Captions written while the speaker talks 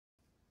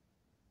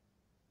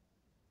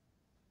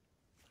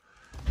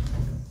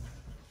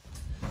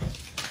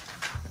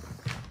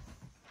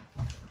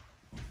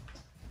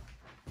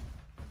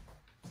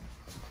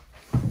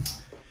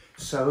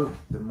So,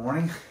 good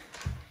morning.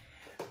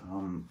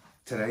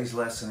 Today's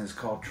lesson is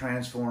called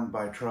Transformed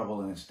by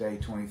Trouble, and it's day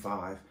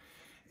 25.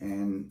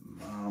 And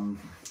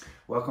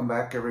welcome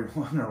back,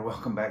 everyone, or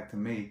welcome back to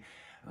me.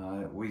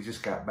 We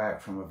just got back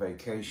from a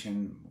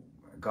vacation.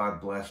 God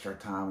blessed our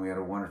time. We had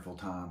a wonderful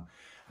time.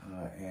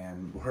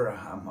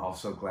 I'm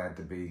also glad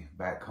to be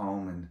back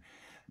home and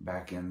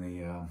back in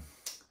the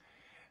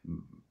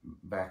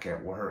back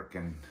at work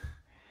and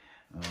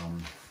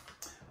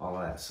all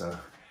that. So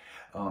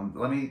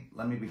let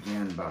me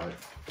begin by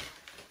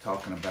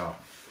talking about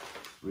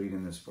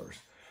reading this verse.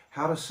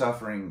 How do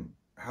suffering,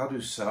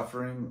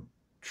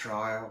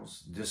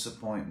 trials,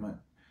 disappointment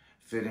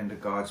fit into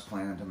God's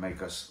plan to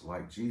make us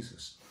like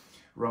Jesus?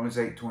 Romans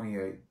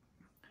 8:28.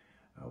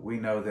 We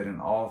know that in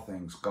all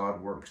things God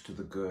works to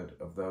the good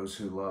of those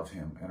who love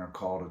him and are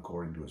called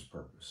according to his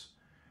purpose.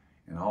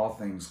 In all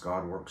things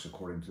God works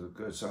according to the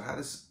good. So how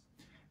does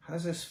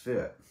this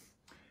fit?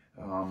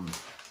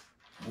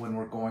 When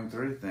we're going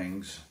through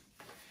things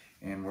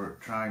and we're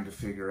trying to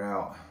figure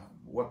out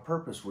what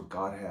purpose would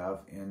God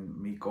have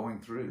in me going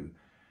through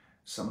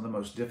some of the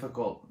most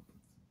difficult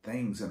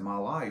things in my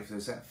life,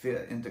 does that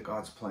fit into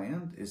God's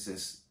plan?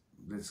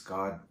 Is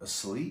God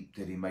asleep?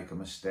 Did he make a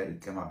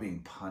mistake? Am I being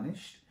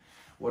punished?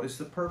 What is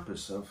the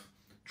purpose of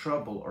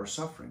trouble or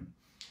suffering?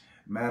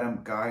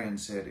 Madame Guyon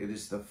said, "It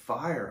is the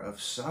fire of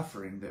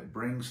suffering that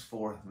brings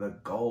forth the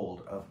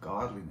gold of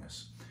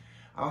godliness."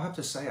 I'll have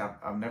to say,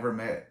 I've never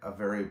met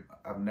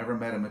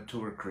a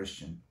mature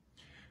Christian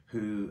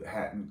who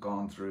hadn't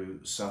gone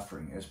through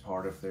suffering as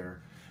part of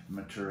their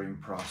maturing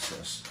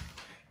process.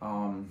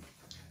 I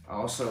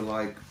also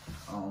like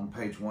on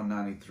page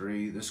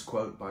 193, this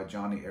quote by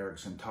Johnny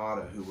Erickson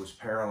Tada, who was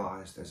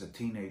paralyzed as a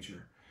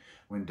teenager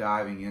when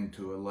diving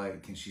into a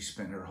lake, and she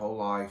spent her whole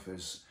life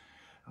as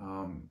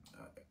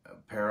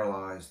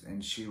paralyzed.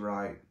 And she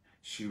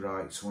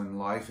writes, "When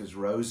life is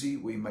rosy,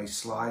 we may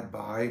slide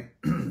by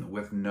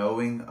with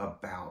knowing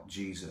about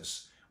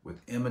Jesus, with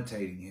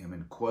imitating him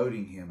and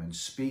quoting him and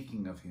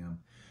speaking of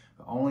him.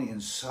 But only in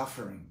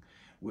suffering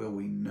will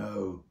we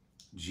know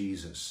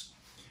Jesus."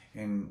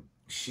 And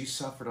she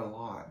suffered a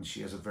lot, and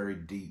she has a very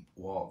deep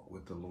walk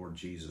with the Lord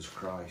Jesus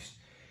Christ.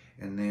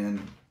 And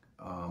then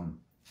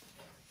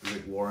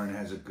Rick Warren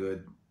has a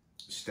good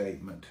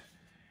statement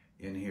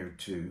in here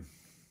too.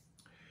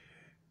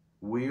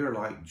 We are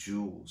like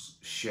jewels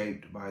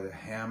shaped by the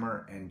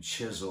hammer and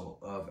chisel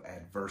of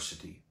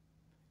adversity.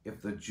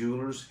 If the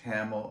jeweler's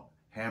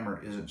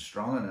hammer isn't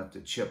strong enough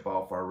to chip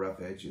off our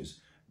rough edges,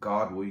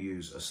 God will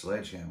use a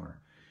sledgehammer.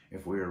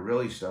 If we are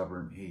really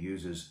stubborn, he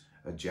uses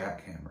a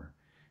jackhammer.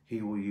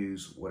 He will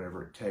use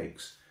whatever it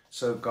takes.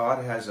 So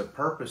God has a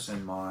purpose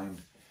in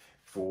mind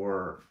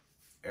for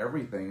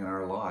everything in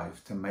our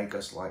life to make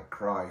us like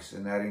Christ,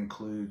 and that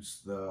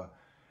includes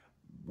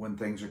when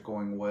things are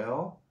going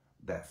well,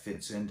 that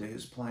fits into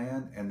his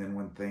plan, and then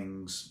when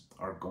things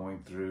are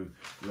going through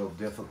real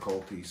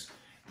difficulties,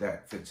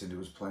 that fits into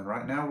his plan.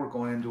 Right now, we're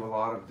going through a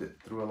lot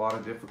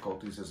of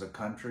difficulties as a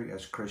country,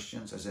 as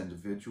Christians, as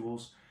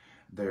individuals.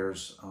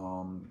 There's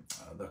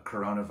the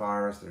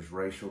coronavirus. There's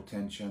racial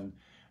tension.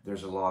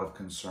 There's a lot of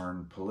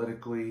concern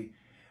politically,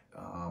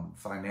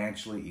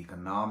 financially,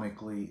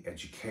 economically.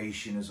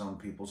 Education is on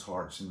people's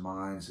hearts and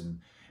minds,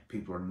 and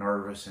people are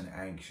nervous and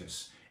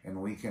anxious.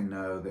 And we can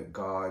know that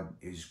God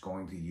is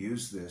going to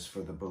use this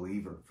for the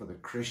believer, for the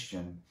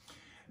Christian,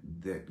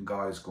 that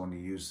God is going to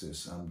use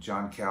this.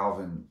 John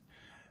Calvin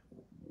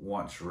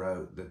once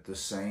wrote that the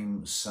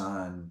same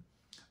sun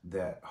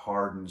that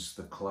hardens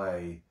the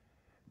clay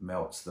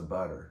melts the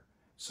butter.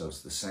 So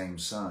it's the same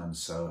sun.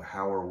 So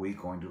how are we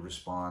going to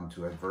respond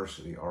to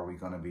adversity? Are we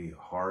going to be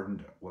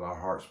hardened? Will our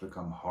hearts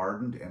become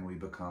hardened and we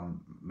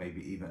become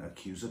maybe even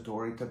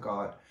accusatory to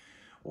God?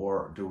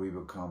 Or do we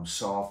become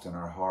soft in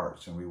our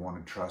hearts and we want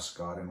to trust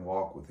God and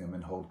walk with him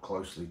and hold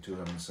closely to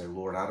him and say,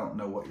 "Lord, I don't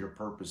know what your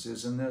purpose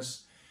is in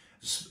this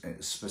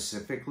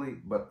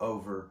specifically, but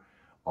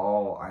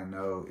overall I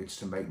know it's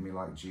to make me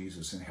like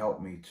Jesus and help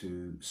me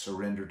to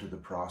surrender to the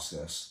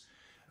process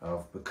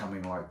of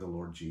becoming like the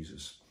Lord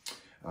Jesus."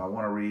 I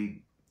want to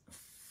read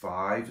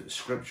 5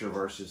 scripture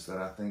verses that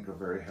I think are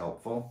very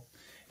helpful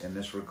in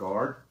this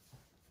regard.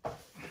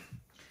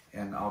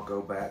 And I'll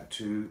go back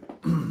to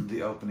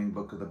the opening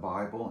book of the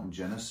Bible in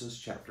Genesis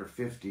chapter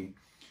 50.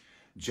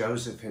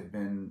 Joseph had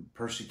been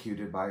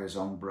persecuted by his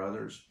own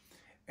brothers,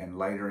 and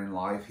later in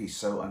life he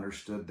so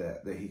understood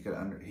that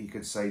he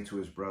could say to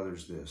his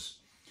brothers this: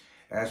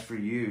 "As for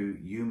you,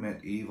 you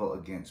meant evil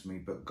against me,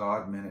 but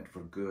God meant it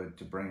for good,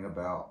 to bring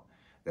about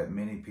that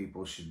many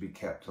people should be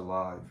kept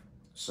alive,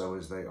 so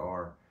as they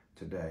are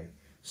today."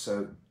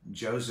 So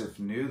Joseph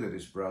knew that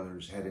his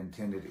brothers had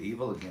intended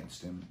evil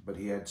against him, but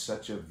he had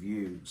such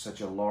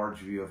a large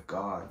view of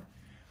God,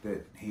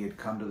 that he had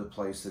come to the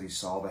place that he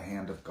saw the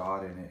hand of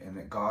God in it, and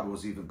that God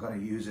was even going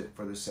to use it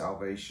for the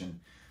salvation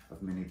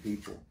of many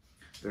people.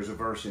 There's a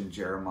verse in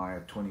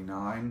Jeremiah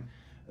 29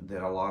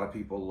 that a lot of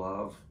people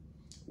love,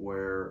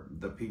 where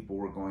the people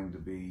were going to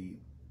be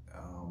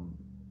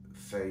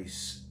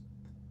face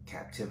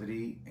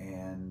captivity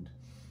and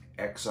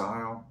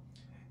exile,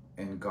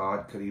 And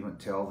God could even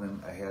tell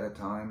them ahead of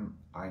time,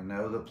 I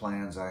know the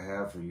plans I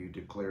have for you,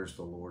 declares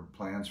the Lord,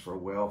 plans for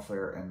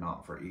welfare and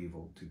not for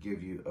evil, to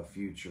give you a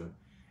future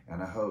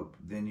and a hope.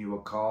 Then you will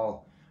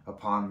call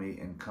upon me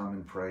and come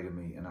and pray to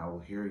me, and I will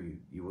hear you.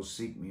 You will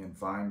seek me and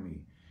find me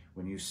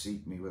when you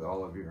seek me with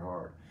all of your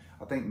heart.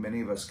 I think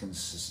many of us can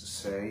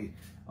say,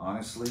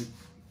 honestly,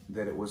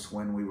 that it was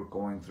when we were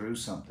going through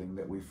something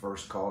that we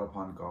first called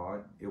upon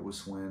God. It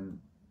was when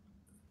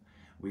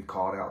we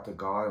called out to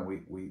God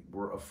and we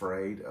were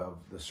afraid of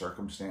the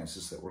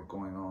circumstances that were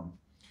going on.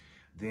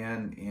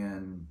 Then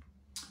in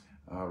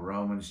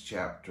Romans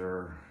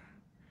chapter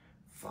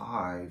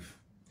 5,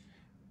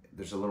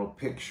 there's a little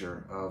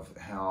picture of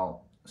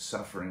how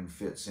suffering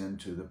fits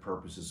into the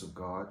purposes of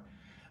God.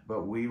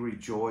 But we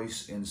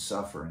rejoice in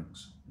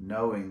sufferings,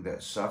 knowing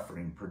that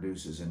suffering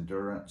produces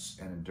endurance,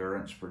 and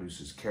endurance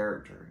produces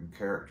character, and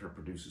character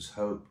produces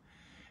hope.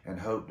 And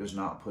hope does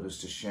not put us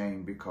to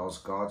shame, because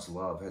God's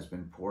love has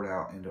been poured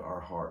out into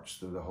our hearts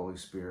through the Holy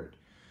Spirit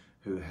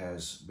who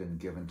has been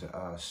given to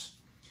us.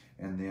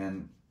 And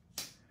then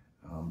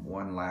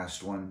one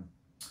last one,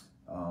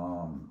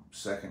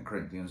 2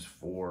 Corinthians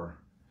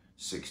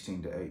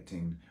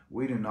 4:16-18.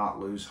 We do not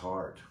lose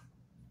heart.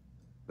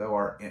 Though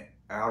our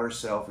outer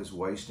self is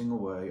wasting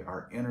away,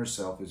 our inner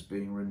self is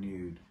being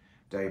renewed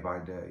day by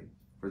day.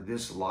 For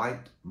this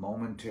light,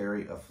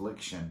 momentary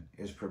affliction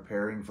is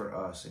preparing for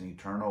us an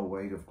eternal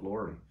weight of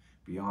glory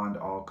beyond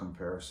all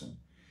comparison,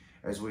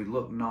 as we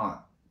look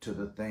not to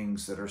the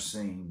things that are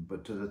seen,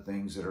 but to the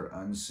things that are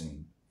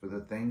unseen. For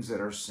the things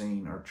that are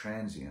seen are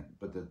transient,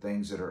 but the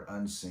things that are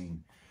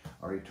unseen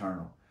are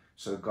eternal.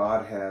 So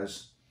God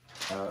has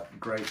a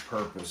great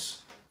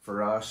purpose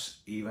for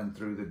us, even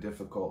through the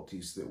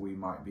difficulties that we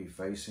might be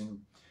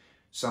facing.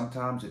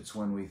 Sometimes it's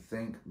when we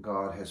think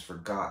God has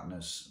forgotten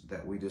us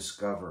that we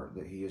discover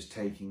that He is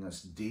taking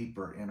us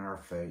deeper in our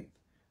faith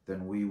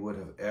than we would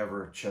have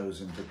ever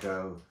chosen to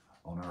go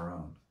on our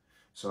own.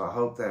 So I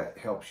hope that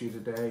helps you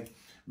today.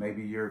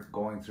 Maybe you're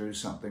going through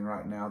something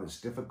right now that's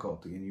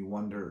difficulty and you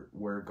wonder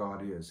where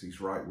God is.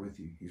 He's right with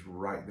you. He's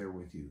right there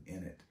with you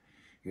in it.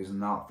 He has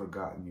not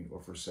forgotten you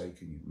or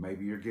forsaken you.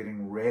 Maybe you're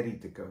getting ready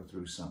to go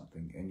through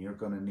something and you're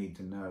going to need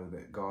to know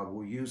that God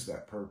will use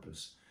that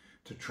purpose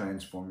to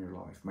transform your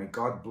life. May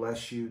God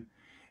bless you,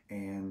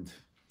 and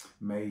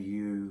may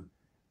you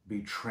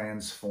be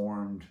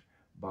transformed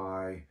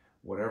by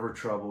whatever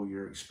trouble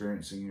you're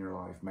experiencing in your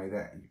life. May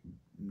that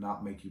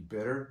not make you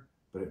bitter,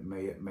 but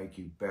may it make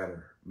you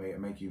better. May it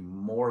make you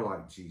more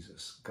like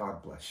Jesus.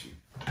 God bless you.